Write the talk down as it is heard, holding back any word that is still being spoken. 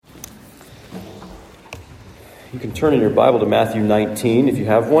You can turn in your Bible to Matthew 19 if you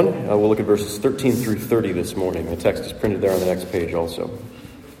have one. We'll look at verses 13 through 30 this morning. The text is printed there on the next page also.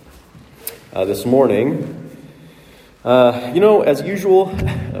 This morning, as usual,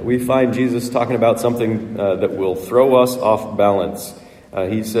 we find Jesus talking about something that will throw us off balance.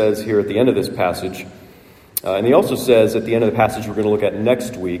 He says here at the end of this passage, and he also says at the end of the passage we're going to look at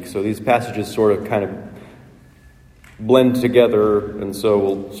next week. So these passages sort of kind of blend together, and so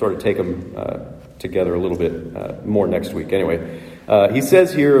we'll sort of take them together a little bit more next week. Anyway, he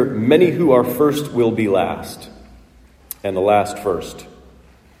says here, many who are first will be last, and the last first.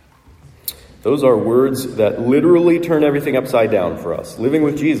 Those are words that literally turn everything upside down for us. Living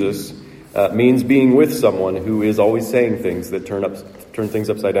with Jesus means being with someone who is always saying things that turn things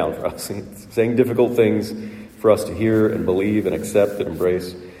upside down for us. Saying difficult things for us to hear and believe and accept and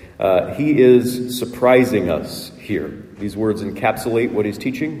embrace. He is surprising us here. These words encapsulate what he's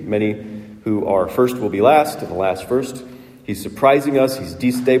teaching. Many who are first will be last, and the last first. He's surprising us. He's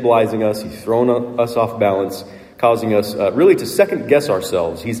destabilizing us. He's throwing us off balance, causing us really to second guess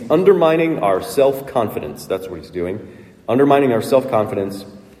ourselves. He's undermining our self-confidence. That's what he's doing. Undermining our self-confidence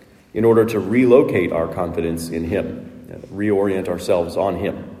in order to relocate our confidence in him, reorient ourselves on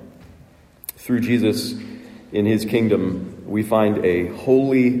him. Through Jesus in his kingdom, we find a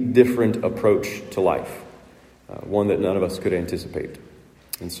wholly different approach to life, one that none of us could anticipate.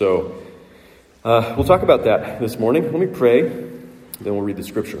 And so we'll talk about that this morning. Let me pray, then we'll read the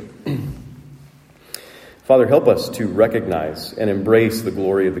scripture. Father, help us to recognize and embrace the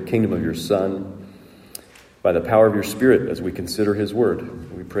glory of the kingdom of your Son by the power of your Spirit as we consider his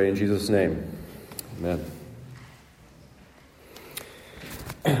word. We pray in Jesus' name. Amen.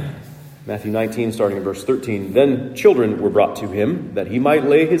 Matthew 19, starting in verse 13. Then children were brought to him, that he might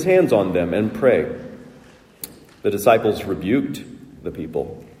lay his hands on them and pray. The disciples rebuked the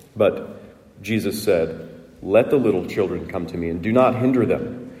people, but Jesus said, "Let the little children come to me, and do not hinder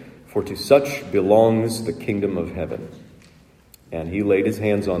them, for to such belongs the kingdom of heaven." And he laid his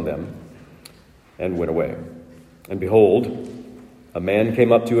hands on them and went away. And behold, a man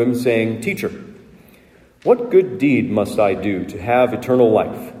came up to him, saying, "Teacher, what good deed must I do to have eternal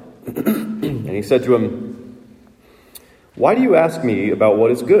life?" And he said to him, "Why do you ask me about what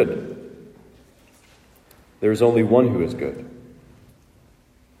is good? There is only one who is good.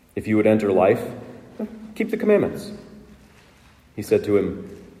 If you would enter life, keep the commandments." He said to him,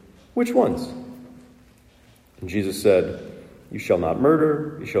 "Which ones?" And Jesus said, "You shall not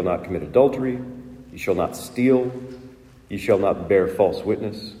murder, you shall not commit adultery, you shall not steal, you shall not bear false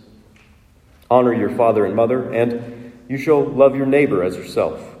witness. Honor your father and mother, and you shall love your neighbor as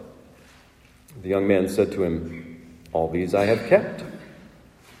yourself." The young man said to him, "All these I have kept.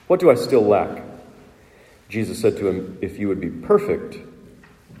 What do I still lack?" Jesus said to him, "If you would be perfect,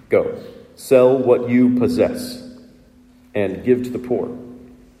 go, sell what you possess and give to the poor,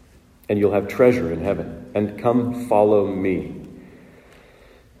 and you'll have treasure in heaven, and come follow me."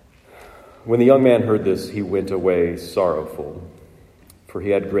 When the young man heard this, he went away sorrowful, for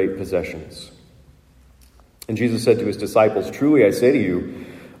he had great possessions. And Jesus said to his disciples, "Truly I say to you,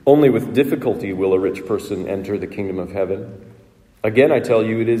 only with difficulty will a rich person enter the kingdom of heaven. Again, I tell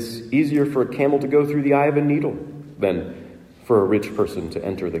you, it is easier for a camel to go through the eye of a needle than for a rich person to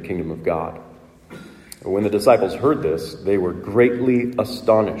enter the kingdom of God." When the disciples heard this, they were greatly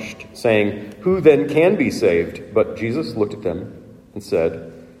astonished, saying, "Who then can be saved?" But Jesus looked at them and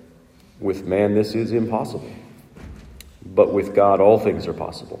said, "With man this is impossible, but with God all things are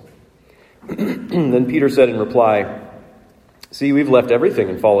possible." Then Peter said in reply, "See, we've left everything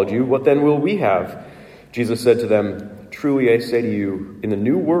and followed you. What then will we have?" Jesus said to them, "Truly I say to you, in the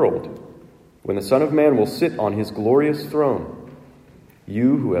new world, when the Son of Man will sit on his glorious throne,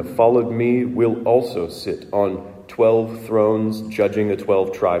 you who have followed me will also sit on 12 thrones, judging the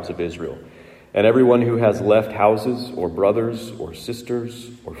 12 tribes of Israel. And everyone who has left houses or brothers or sisters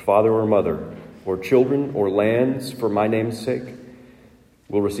or father or mother or children or lands for my name's sake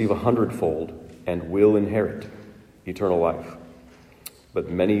will receive 100-fold and will inherit eternal life. But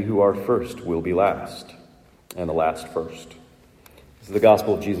many who are first will be last, and the last first." This is the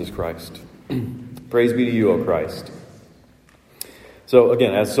gospel of Jesus Christ. Praise be to you, O Christ. So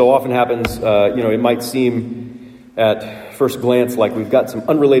again, as so often happens, it might seem at first glance like we've got some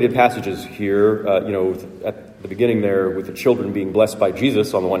unrelated passages here, at the beginning there with the children being blessed by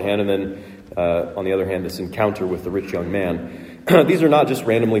Jesus on the one hand, and then on the other hand, this encounter with the rich young man. These are not just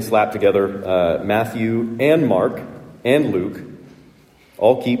randomly slapped together. Matthew and Mark and Luke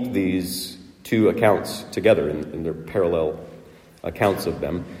all keep these two accounts together in their parallel accounts of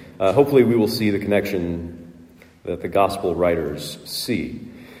them. Hopefully we will see the connection that the gospel writers see.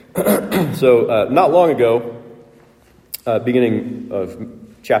 So not long ago, beginning of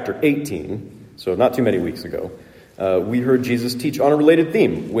chapter 18, so not too many weeks ago, we heard Jesus teach on a related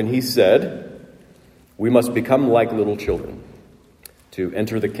theme when he said, we must become like little children to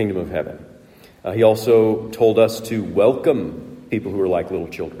enter the kingdom of heaven. He also told us to welcome people who are like little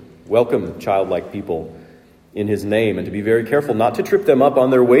children, welcome childlike people in his name, and to be very careful not to trip them up on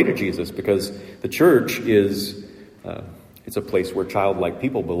their way to Jesus, because the church is it's a place where childlike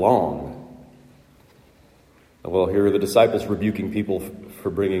people belong. Well, here are the disciples rebuking people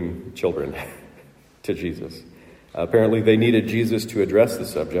for bringing children to Jesus. Apparently, they needed Jesus to address the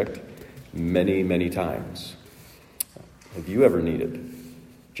subject many, many times. Have you ever needed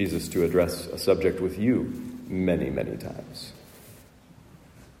Jesus to address a subject with you many, many times?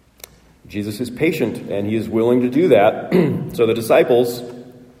 Jesus is patient, and he is willing to do that. So the disciples,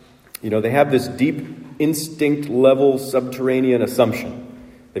 they have this deep instinct level subterranean assumption.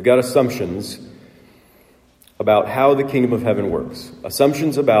 They've got assumptions about how the kingdom of heaven works.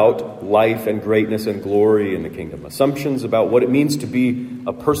 Assumptions about life and greatness and glory in the kingdom. Assumptions about what it means to be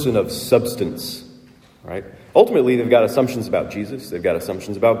a person of substance, right? Ultimately, they've got assumptions about Jesus. They've got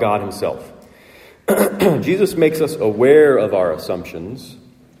assumptions about God himself. Jesus makes us aware of our assumptions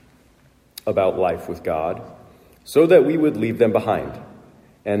about life with God so that we would leave them behind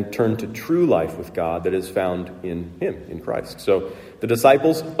and turn to true life with God that is found in him, in Christ. So the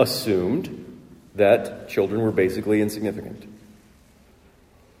disciples assumed that children were basically insignificant.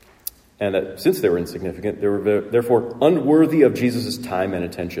 And that since they were insignificant, they were therefore unworthy of Jesus' time and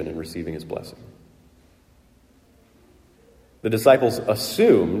attention in receiving his blessing. The disciples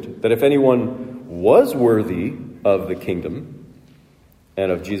assumed that if anyone was worthy of the kingdom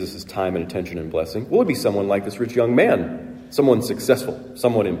and of Jesus' time and attention and blessing, well, it would be someone like this rich young man, someone successful,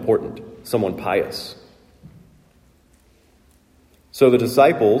 someone important, someone pious. So the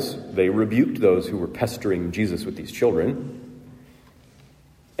disciples, they rebuked those who were pestering Jesus with these children,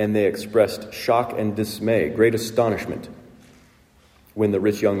 and they expressed shock and dismay, great astonishment, when the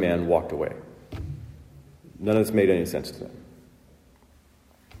rich young man walked away. None of this made any sense to them.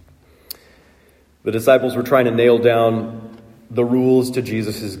 The disciples were trying to nail down the rules to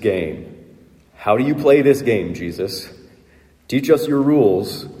Jesus' game. How do you play this game, Jesus? Teach us your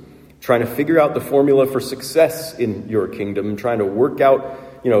rules. Trying to figure out the formula for success in your kingdom, trying to work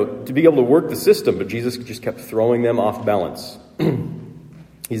out, to be able to work the system, but Jesus just kept throwing them off balance.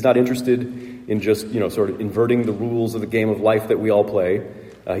 He's not interested in just, sort of inverting the rules of the game of life that we all play.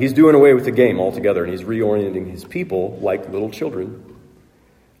 He's doing away with the game altogether, and he's reorienting his people like little children,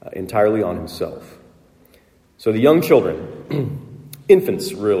 entirely on himself. So the young children,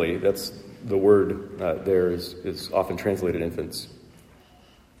 infants really, that's the word there is often translated infants.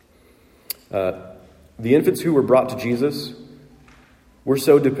 The infants who were brought to Jesus were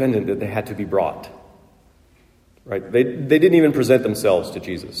so dependent that they had to be brought. Right? They didn't even present themselves to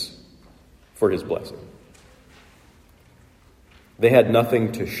Jesus for his blessing. They had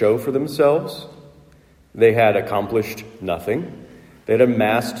nothing to show for themselves. They had accomplished nothing. They'd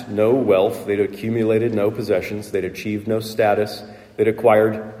amassed no wealth. They'd accumulated no possessions. They'd achieved no status. They'd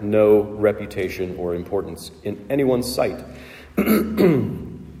acquired no reputation or importance in anyone's sight.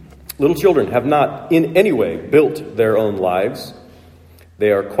 Little children have not in any way built their own lives.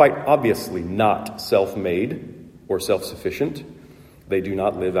 They are quite obviously not self-made or self-sufficient. They do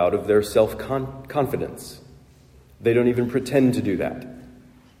not live out of their self-confidence. They don't even pretend to do that.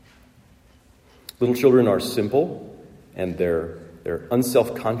 Little children are simple and they're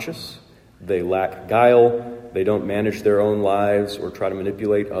unself-conscious. They lack guile. They don't manage their own lives or try to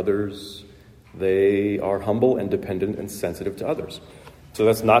manipulate others. They are humble and dependent and sensitive to others. So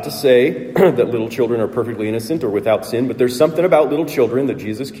that's not to say that little children are perfectly innocent or without sin, but there's something about little children that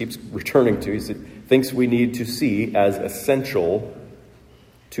Jesus keeps returning to. He thinks we need to see as essential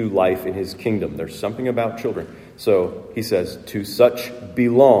to life in his kingdom. There's something about children. So he says, to such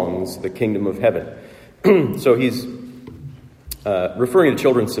belongs the kingdom of heaven. So he's referring to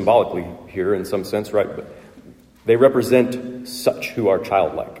children symbolically here in some sense, right? But they represent such who are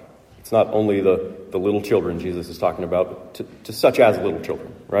childlike. It's not only the little children Jesus is talking about, but to such as little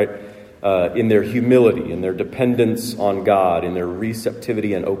children, right? In their humility, in their dependence on God, in their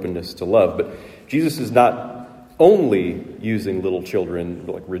receptivity and openness to love. But Jesus is not only using little children,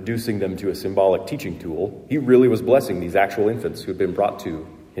 like reducing them to a symbolic teaching tool. He really was blessing these actual infants who had been brought to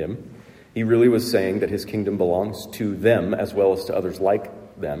him. He really was saying that his kingdom belongs to them as well as to others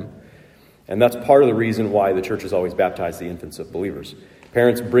like them. And that's part of the reason why the church has always baptized the infants of believers.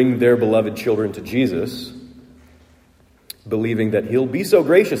 Parents bring their beloved children to Jesus, believing that he'll be so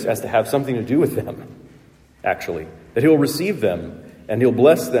gracious as to have something to do with them, actually. That he'll receive them, and he'll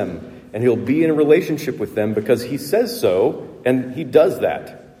bless them, and he'll be in a relationship with them because he says so, and he does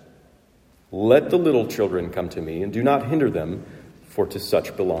that. Let the little children come to me, and do not hinder them, for to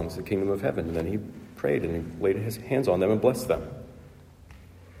such belongs the kingdom of heaven. And then he prayed, and he laid his hands on them and blessed them.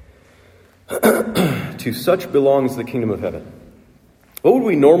 To such belongs the kingdom of heaven. What would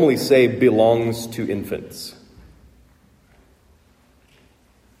we normally say belongs to infants?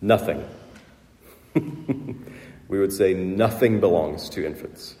 Nothing. We would say nothing belongs to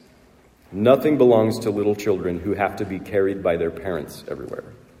infants. Nothing belongs to little children who have to be carried by their parents everywhere.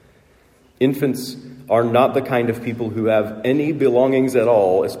 Infants are not the kind of people who have any belongings at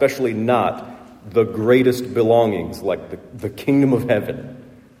all, especially not the greatest belongings like the kingdom of heaven,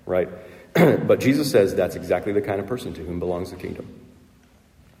 right? But Jesus says that's exactly the kind of person to whom belongs the kingdom.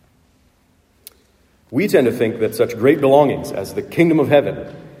 We tend to think that such great belongings as the kingdom of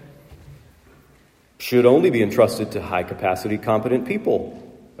heaven should only be entrusted to high-capacity, competent people,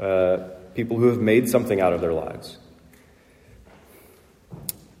 people who have made something out of their lives,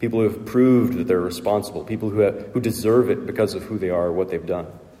 people who have proved that they're responsible, people who deserve it because of who they are or what they've done.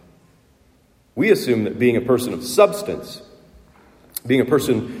 We assume that being a person of substance, being a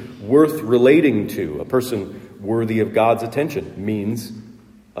person worth relating to, a person worthy of God's attention, means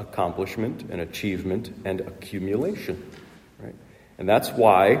accomplishment and achievement and accumulation, right? And that's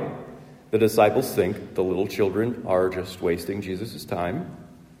why the disciples think the little children are just wasting Jesus' time,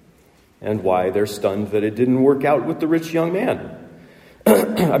 and why they're stunned that it didn't work out with the rich young man.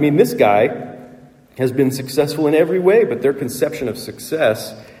 I mean, this guy has been successful in every way, but their conception of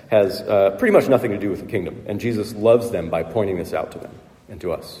success has pretty much nothing to do with the kingdom, and Jesus loves them by pointing this out to them and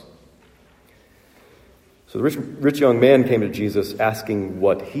to us. So the rich young man came to Jesus asking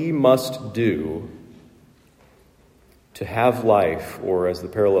what he must do to have life, or as the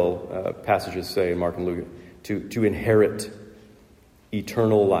parallel passages say in Mark and Luke, to inherit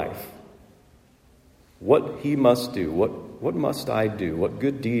eternal life. What he must do, what must I do, what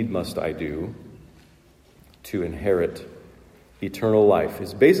good deed must I do to inherit eternal life?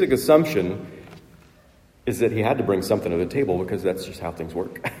 His basic assumption is that he had to bring something to the table because that's just how things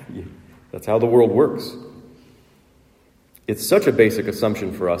work. That's how the world works. It's such a basic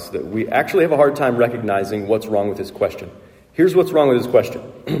assumption for us that we actually have a hard time recognizing what's wrong with his question. Here's what's wrong with his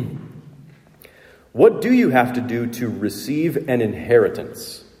question. What do you have to do to receive an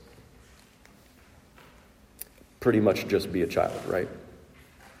inheritance? Pretty much just be a child, right?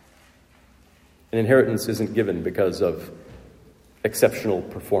 An inheritance isn't given because of exceptional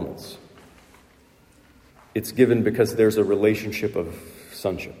performance. It's given because there's a relationship of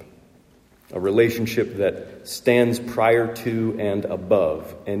sonship. A relationship that stands prior to and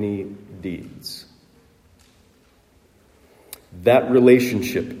above any deeds. That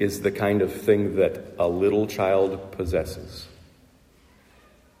relationship is the kind of thing that a little child possesses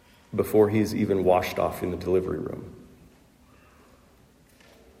before he's even washed off in the delivery room.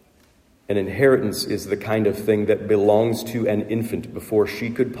 An inheritance is the kind of thing that belongs to an infant before she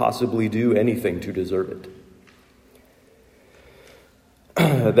could possibly do anything to deserve it.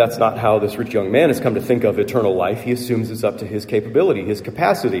 That's not how this rich young man has come to think of eternal life. He assumes it's up to his capability, his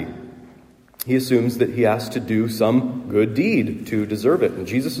capacity. He assumes that he has to do some good deed to deserve it. And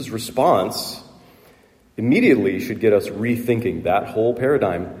Jesus' response immediately should get us rethinking that whole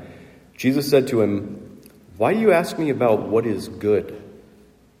paradigm. Jesus said to him, "Why do you ask me about what is good?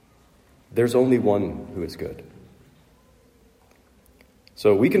 There's only one who is good."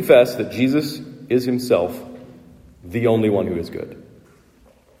 So we confess that Jesus is himself the only one who is good.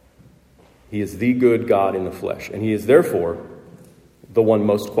 He is the good God in the flesh, and he is therefore the one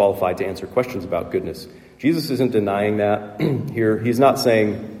most qualified to answer questions about goodness. Jesus isn't denying that here. He's not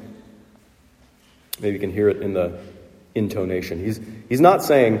saying, maybe you can hear it in the intonation. He's not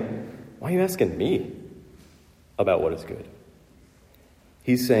saying, "Why are you asking me about what is good?"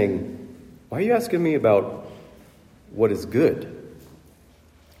 He's saying, "Why are you asking me about what is good?"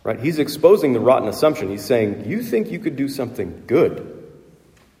 Right? He's exposing the rotten assumption. He's saying, you think you could do something good,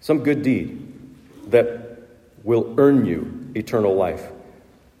 some good deed that will earn you eternal life.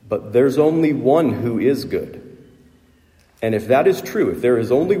 But there's only one who is good. And if that is true, if there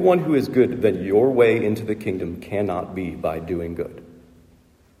is only one who is good, then your way into the kingdom cannot be by doing good.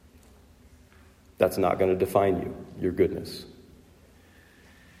 That's not going to define you, your goodness.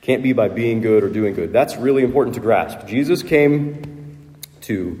 Can't be by being good or doing good. That's really important to grasp. Jesus came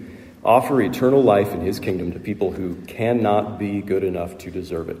to offer eternal life in his kingdom to people who cannot be good enough to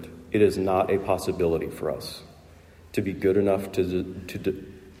deserve it. It is not a possibility for us to be good enough to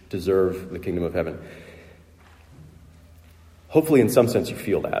deserve the kingdom of heaven. Hopefully, in some sense, you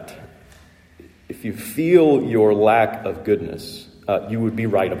feel that. If you feel your lack of goodness, you would be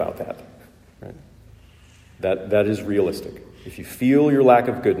right about that. Right? That is realistic. If you feel your lack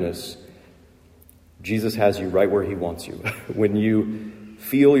of goodness, Jesus has you right where he wants you. When you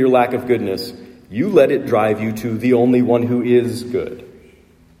feel your lack of goodness, you let it drive you to the only one who is good.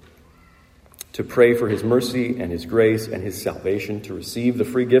 To pray for his mercy and his grace and his salvation, to receive the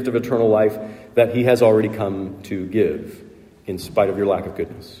free gift of eternal life that he has already come to give in spite of your lack of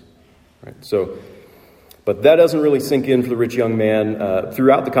goodness. Right? But that doesn't really sink in for the rich young man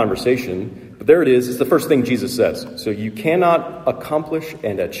throughout the conversation. But there it is. It's the first thing Jesus says. So you cannot accomplish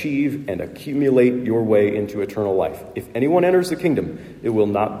and achieve and accumulate your way into eternal life. If anyone enters the kingdom, it will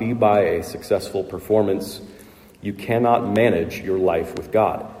not be by a successful performance. You cannot manage your life with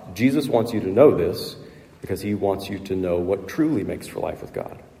God. Jesus wants you to know this because he wants you to know what truly makes for life with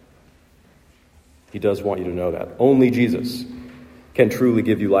God. He does want you to know that. Only Jesus can truly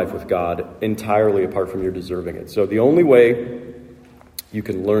give you life with God entirely apart from your deserving it. So the only way you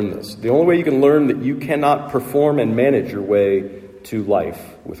can learn this, the only way you can learn that you cannot perform and manage your way to life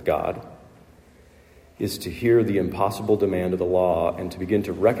with God, is to hear the impossible demand of the law and to begin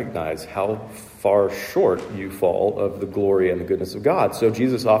to recognize how far short you fall of the glory and the goodness of God. So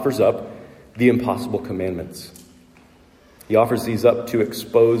Jesus offers up the impossible commandments. He offers these up to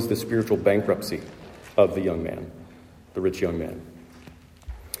expose the spiritual bankruptcy of the young man, the rich young man.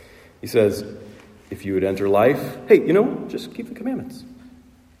 He says, if you would enter life, hey, just keep the commandments.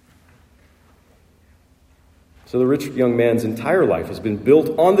 So the rich young man's entire life has been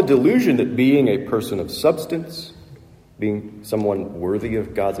built on the delusion that being a person of substance, being someone worthy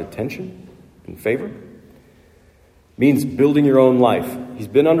of God's attention and favor, means building your own life. He's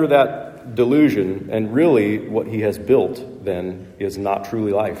been under that delusion, and really what he has built then is not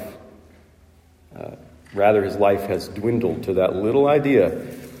truly life. Rather, his life has dwindled to that little idea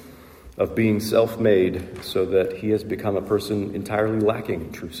of being self-made so that he has become a person entirely lacking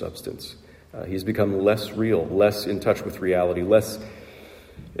in true substance. He's become less real, less in touch with reality, less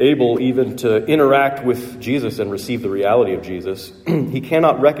able even to interact with Jesus and receive the reality of Jesus. He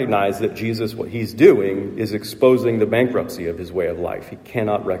cannot recognize that Jesus, what he's doing, is exposing the bankruptcy of his way of life. He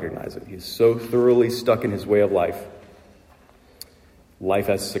cannot recognize it. He's so thoroughly stuck in his way of life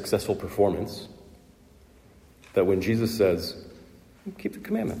as successful performance, that when Jesus says, keep the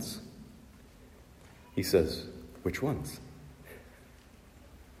commandments, he says, which ones?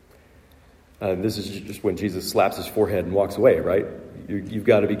 This is just when Jesus slaps his forehead and walks away, right? You've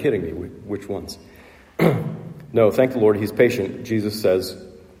got to be kidding me. Which ones? No, thank the Lord, he's patient. Jesus says,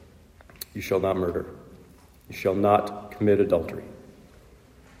 you shall not murder. You shall not commit adultery.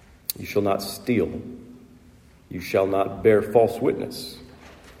 You shall not steal. You shall not bear false witness.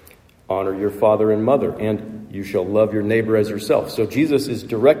 Honor your father and mother, and you shall love your neighbor as yourself. So Jesus is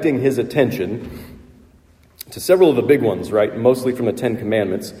directing his attention to several of the big ones, right? Mostly from the Ten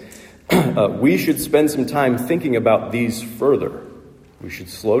Commandments. We should spend some time thinking about these further. We should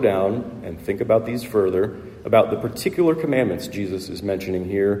slow down and think about these further, about the particular commandments Jesus is mentioning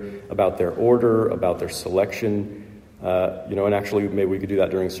here, about their order, about their selection, and actually maybe we could do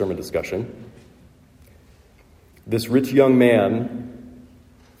that during sermon discussion. This rich young man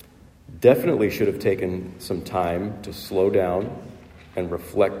definitely should have taken some time to slow down and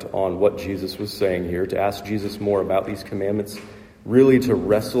reflect on what Jesus was saying here, to ask Jesus more about these commandments, really to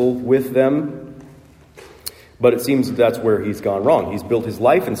wrestle with them. But it seems that's where he's gone wrong. He's built his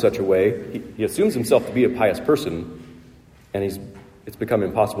life in such a way, he assumes himself to be a pious person, and it's become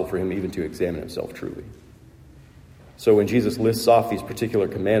impossible for him even to examine himself truly. So when Jesus lists off these particular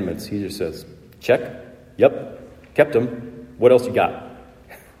commandments, he just says, check, yep, kept them, what else you got?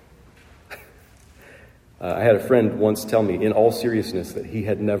 I had a friend once tell me, in all seriousness, that he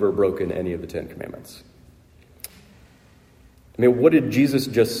had never broken any of the Ten Commandments. I mean, what did Jesus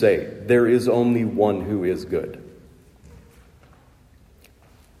just say? There is only one who is good.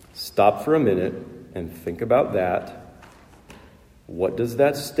 Stop for a minute and think about that. What does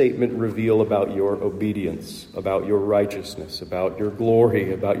that statement reveal about your obedience, about your righteousness, about your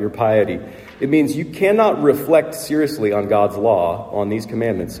glory, about your piety? It means you cannot reflect seriously on God's law, on these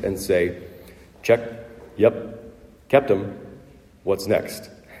commandments, and say, check, yep, kept them, what's next?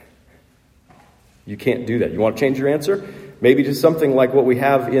 You can't do that. You want to change your answer? Maybe to something like what we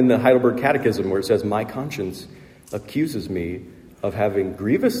have in the Heidelberg Catechism, where it says, my conscience accuses me of having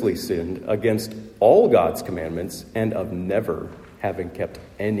grievously sinned against all God's commandments and of never having kept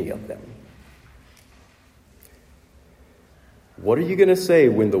any of them. What are you going to say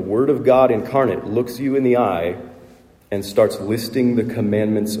when the Word of God incarnate looks you in the eye and starts listing the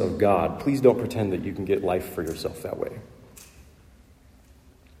commandments of God? Please don't pretend that you can get life for yourself that way.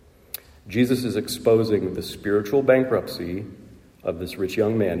 Jesus is exposing the spiritual bankruptcy of this rich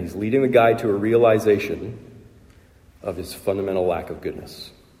young man. He's leading the guy to a realization of his fundamental lack of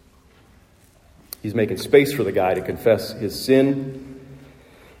goodness. He's making space for the guy to confess his sin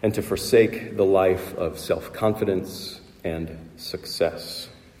and to forsake the life of self-confidence and success.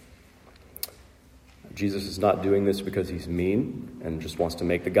 Jesus is not doing this because he's mean and just wants to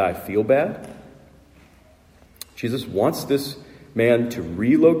make the guy feel bad. Jesus wants this man to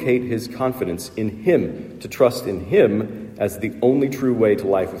relocate his confidence in him, to trust in him as the only true way to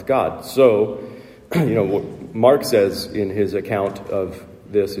life with God. So, what Mark says in his account of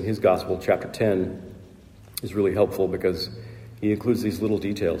this in his gospel, chapter 10, is really helpful because he includes these little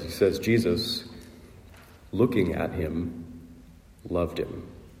details. He says, Jesus, looking at him, loved him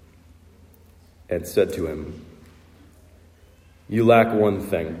and said to him, "You lack one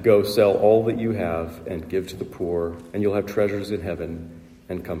thing. Go sell all that you have and give to the poor, and you'll have treasures in heaven,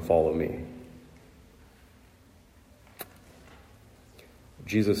 and come follow me."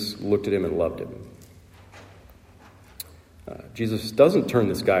 Jesus looked at him and loved him. Jesus doesn't turn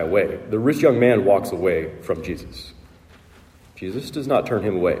this guy away. The rich young man walks away from Jesus. Jesus does not turn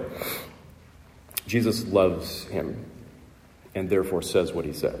him away. Jesus loves him and therefore says what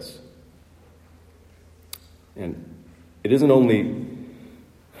he says. And it isn't only,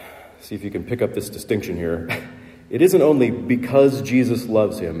 see if you can pick up this distinction here, it isn't only because Jesus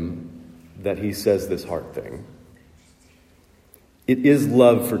loves him that he says this hard thing. It is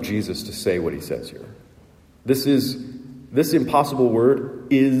love for Jesus to say what he says here. This impossible word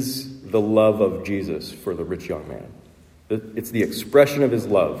is the love of Jesus for the rich young man. It's the expression of his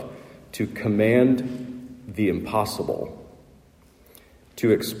love to command the impossible,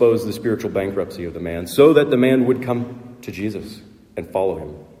 to expose the spiritual bankruptcy of the man so that the man would come to Jesus and follow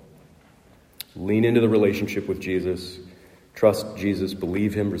him. Lean into the relationship with Jesus, trust Jesus,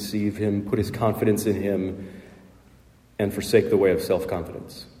 believe him, receive him, put his confidence in him, and forsake the way of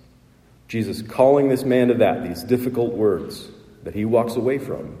self-confidence. Jesus calling this man to that, these difficult words that he walks away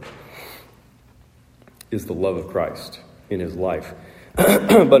from, is the love of Christ in his life.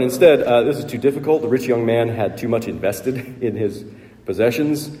 But instead, this is too difficult. The rich young man had too much invested in his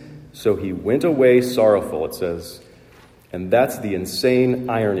possessions, so he went away sorrowful, it says. And that's the insane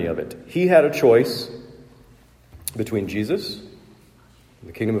irony of it. He had a choice between Jesus,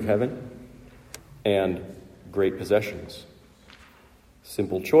 the kingdom of heaven, and great possessions.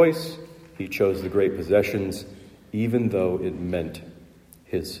 Simple choice. He chose the great possessions, even though it meant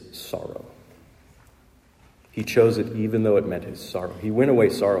his sorrow. He chose it even though it meant his sorrow. He went away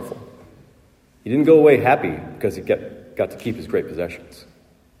sorrowful. He didn't go away happy because he got to keep his great possessions.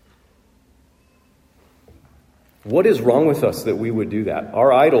 What is wrong with us that we would do that?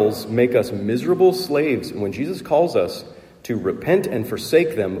 Our idols make us miserable slaves. And when Jesus calls us to repent and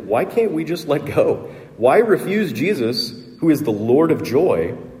forsake them, why can't we just let go? Why refuse Jesus, who is the Lord of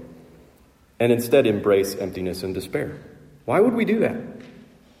joy, and instead embrace emptiness and despair? Why would we do that?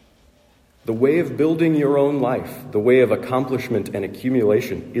 The way of building your own life, the way of accomplishment and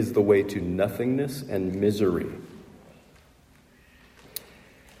accumulation, is the way to nothingness and misery.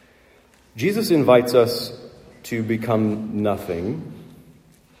 Jesus invites us to become nothing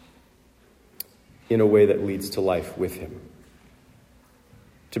in a way that leads to life with him.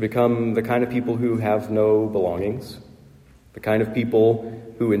 To become the kind of people who have no belongings, the kind of people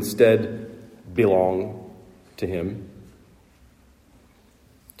who instead belong to him.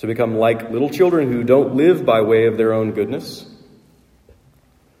 To become like little children who don't live by way of their own goodness,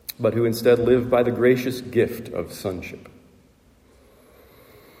 but who instead live by the gracious gift of sonship.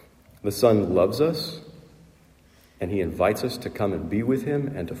 The Son loves us, and he invites us to come and be with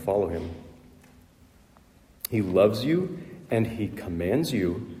him and to follow him. He loves you, and he commands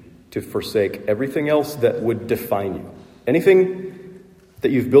you to forsake everything else that would define you. Anything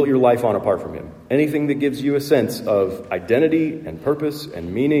that you've built your life on apart from him. Anything that gives you a sense of identity and purpose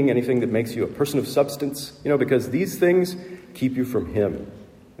and meaning. Anything that makes you a person of substance. Because these things keep you from him. And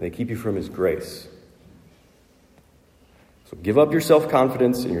they keep you from his grace. So give up your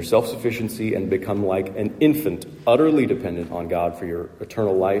self-confidence and your self-sufficiency and become like an infant, utterly dependent on God for your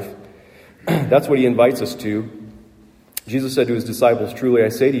eternal life. That's what he invites us to. Jesus said to his disciples, "Truly I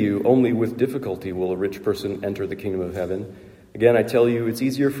say to you, only with difficulty will a rich person enter the kingdom of heaven. Again, I tell you, it's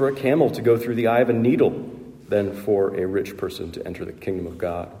easier for a camel to go through the eye of a needle than for a rich person to enter the kingdom of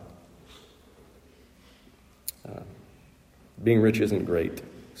God." Being rich isn't great,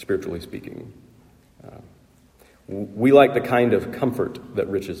 spiritually speaking. We like the kind of comfort that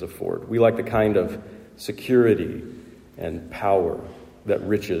riches afford. We like the kind of security and power that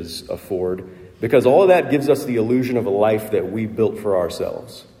riches afford, because all of that gives us the illusion of a life that we built for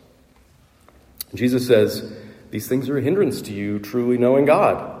ourselves. Jesus says, these things are a hindrance to you truly knowing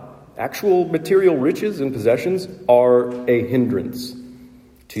God. Actual material riches and possessions are a hindrance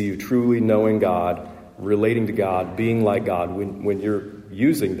to you truly knowing God, relating to God, being like God, when you're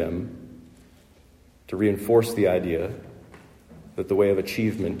using them to reinforce the idea that the way of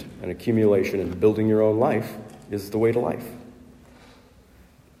achievement and accumulation and building your own life is the way to life.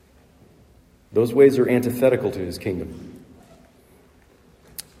 Those ways are antithetical to his kingdom.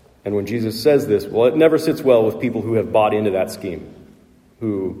 And when Jesus says this, well, it never sits well with people who have bought into that scheme,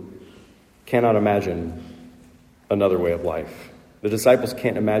 who cannot imagine another way of life. The disciples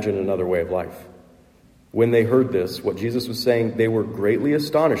can't imagine another way of life. When they heard this, what Jesus was saying, they were greatly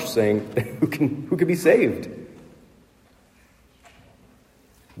astonished, saying, who can be saved?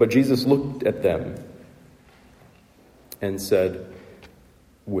 But Jesus looked at them and said,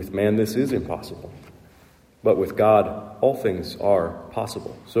 with man this is impossible, but with God all things are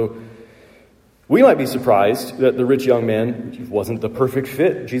possible. So we might be surprised that the rich young man wasn't the perfect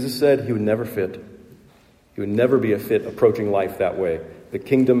fit. Jesus said he would never fit. He would never be a fit approaching life that way. The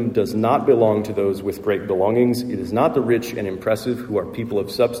kingdom does not belong to those with great belongings. It is not the rich and impressive who are people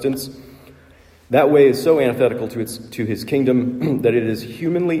of substance. That way is so antithetical to his kingdom that it is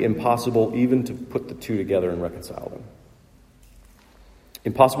humanly impossible even to put the two together and reconcile them.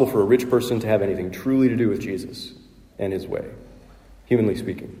 Impossible for a rich person to have anything truly to do with Jesus and his way, humanly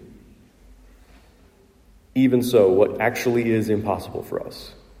speaking. Even so, what actually is impossible for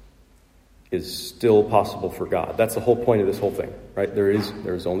us is still possible for God. That's the whole point of this whole thing, right? There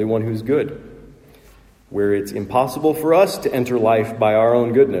is only one who's good. Where it's impossible for us to enter life by our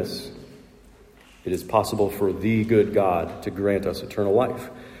own goodness, it is possible for the good God to grant us eternal life.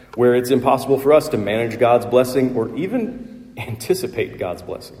 Where it's impossible for us to manage God's blessing or even anticipate God's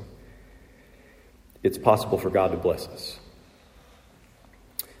blessing, it's possible for God to bless us.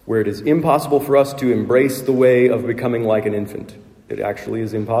 Where it is impossible for us to embrace the way of becoming like an infant, it actually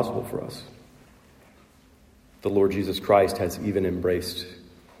is impossible for us. The Lord Jesus Christ has even embraced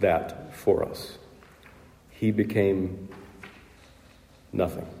that for us. He became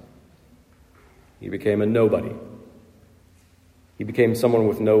nothing. He became a nobody. He became someone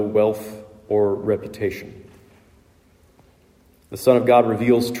with no wealth or reputation. The Son of God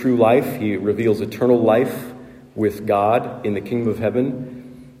reveals true life. He reveals eternal life with God in the kingdom of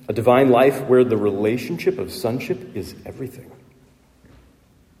heaven. A divine life where the relationship of sonship is everything.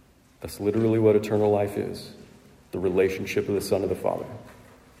 That's literally what eternal life is. The relationship of the Son of the Father.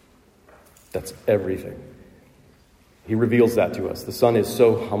 That's everything. He reveals that to us. The Son is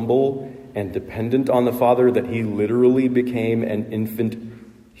so humble and dependent on the Father that he literally became an infant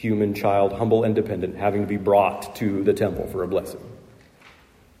human child, humble and dependent, having to be brought to the temple for a blessing.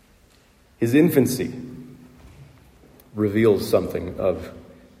 His infancy reveals something of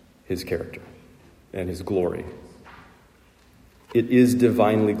his character and his glory. It is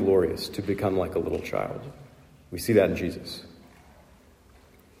divinely glorious to become like a little child. We see that in Jesus.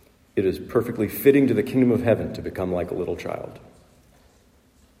 It is perfectly fitting to the kingdom of heaven to become like a little child.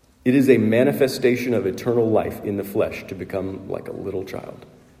 It is a manifestation of eternal life in the flesh to become like a little child.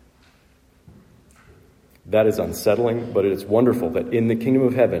 That is unsettling, but it is wonderful that in the kingdom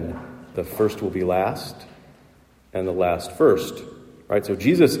of heaven, the first will be last and the last first. Right? So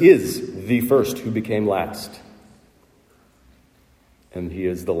Jesus is the first who became last. And he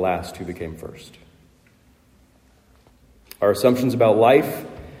is the last who became first. Our assumptions about life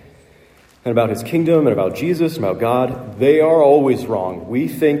and about his kingdom and about Jesus and about God, they are always wrong. We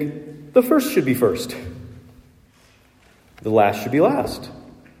think the first should be first. The last should be last.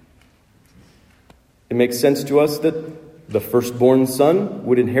 It makes sense to us that the firstborn son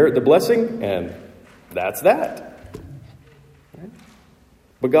would inherit the blessing, and that's that. Right?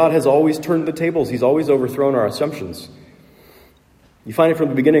 But God has always turned the tables. He's always overthrown our assumptions. You find it from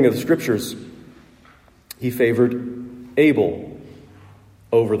the beginning of the scriptures. He favored Abel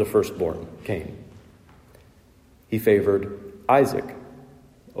over the firstborn, Cain. He favored Isaac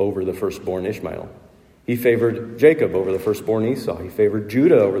over the firstborn, Ishmael. He favored Jacob over the firstborn, Esau. He favored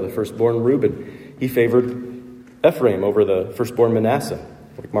Judah over the firstborn, Reuben. He favored Ephraim over the firstborn, Manasseh,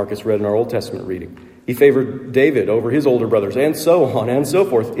 like Marcus read in our Old Testament reading. He favored David over his older brothers, and so on and so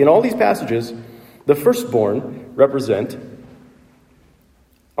forth. In all these passages, the firstborn represent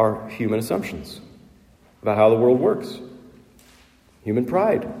our human assumptions about how the world works. Human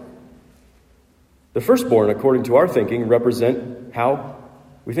pride. The firstborn, according to our thinking, represent how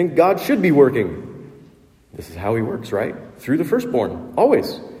we think God should be working. This is how he works, right? Through the firstborn,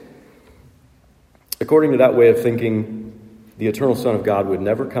 always. According to that way of thinking, the eternal Son of God would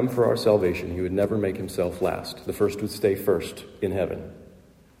never come for our salvation. He would never make himself last. The first would stay first in heaven.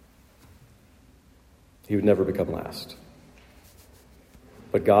 he would never become last.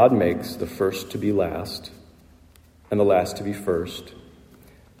 But God makes the first to be last and the last to be first,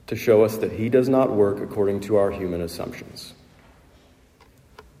 to show us that he does not work according to our human assumptions.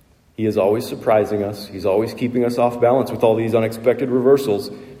 He is always surprising us. He's always keeping us off balance with all these unexpected reversals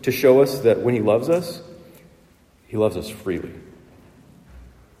to show us that when he loves us freely.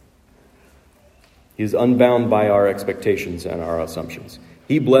 He is unbound by our expectations and our assumptions.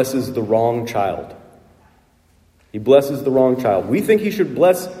 He blesses the wrong child. He blesses the wrong child. We think he should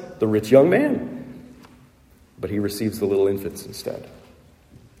bless the rich young man, but he receives the little infants instead.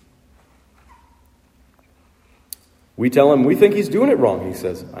 We tell him we think he's doing it wrong. He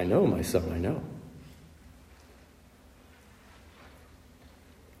says, I know, my son, I know.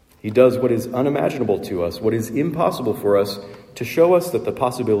 He does what is unimaginable to us, what is impossible for us, to show us that the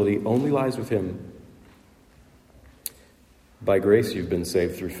possibility only lies with him. By grace you've been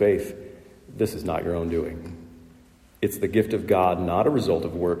saved through faith. This is not your own doing. It's the gift of God, not a result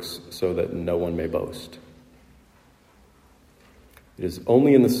of works, so that no one may boast. It is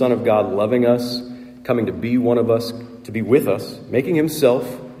only in the Son of God loving us, coming to be one of us, to be with us, making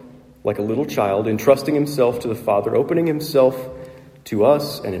himself like a little child, entrusting himself to the Father, opening himself to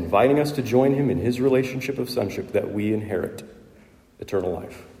us and inviting us to join him in his relationship of sonship, that we inherit eternal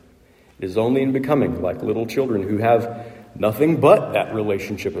life. It is only in becoming like little children who have nothing but that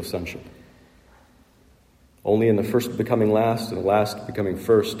relationship of sonship. Only in the first becoming last and the last becoming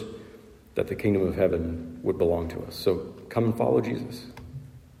first that the kingdom of heaven would belong to us. So come and follow Jesus.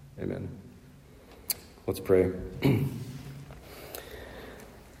 Amen. Let's pray.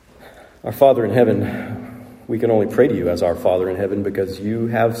 Our Father in heaven, we can only pray to you as our Father in heaven because you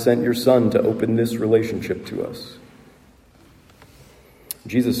have sent your Son to open this relationship to us.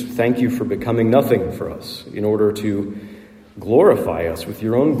 Jesus, thank you for becoming nothing for us in order to glorify us with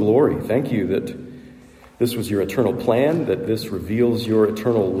your own glory. Thank you that this was your eternal plan, that this reveals your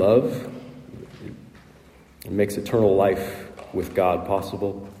eternal love. It makes eternal life with God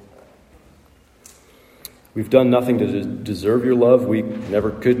possible. We've done nothing to deserve your love. We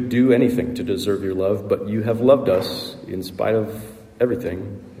never could do anything to deserve your love, but you have loved us in spite of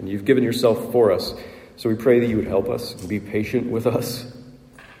everything, and you've given yourself for us. So we pray that you would help us and be patient with us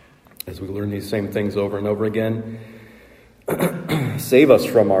as we learn these same things over and over again. Save us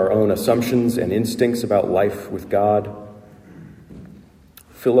from our own assumptions and instincts about life with God.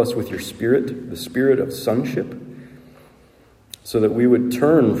 Fill us with your Spirit, the Spirit of sonship, so that we would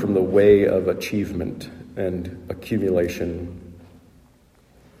turn from the way of achievement and accumulation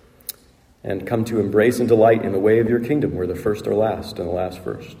and come to embrace and delight in the way of your kingdom, where the first are last and the last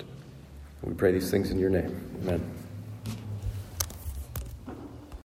first. We pray these things in your name. Amen.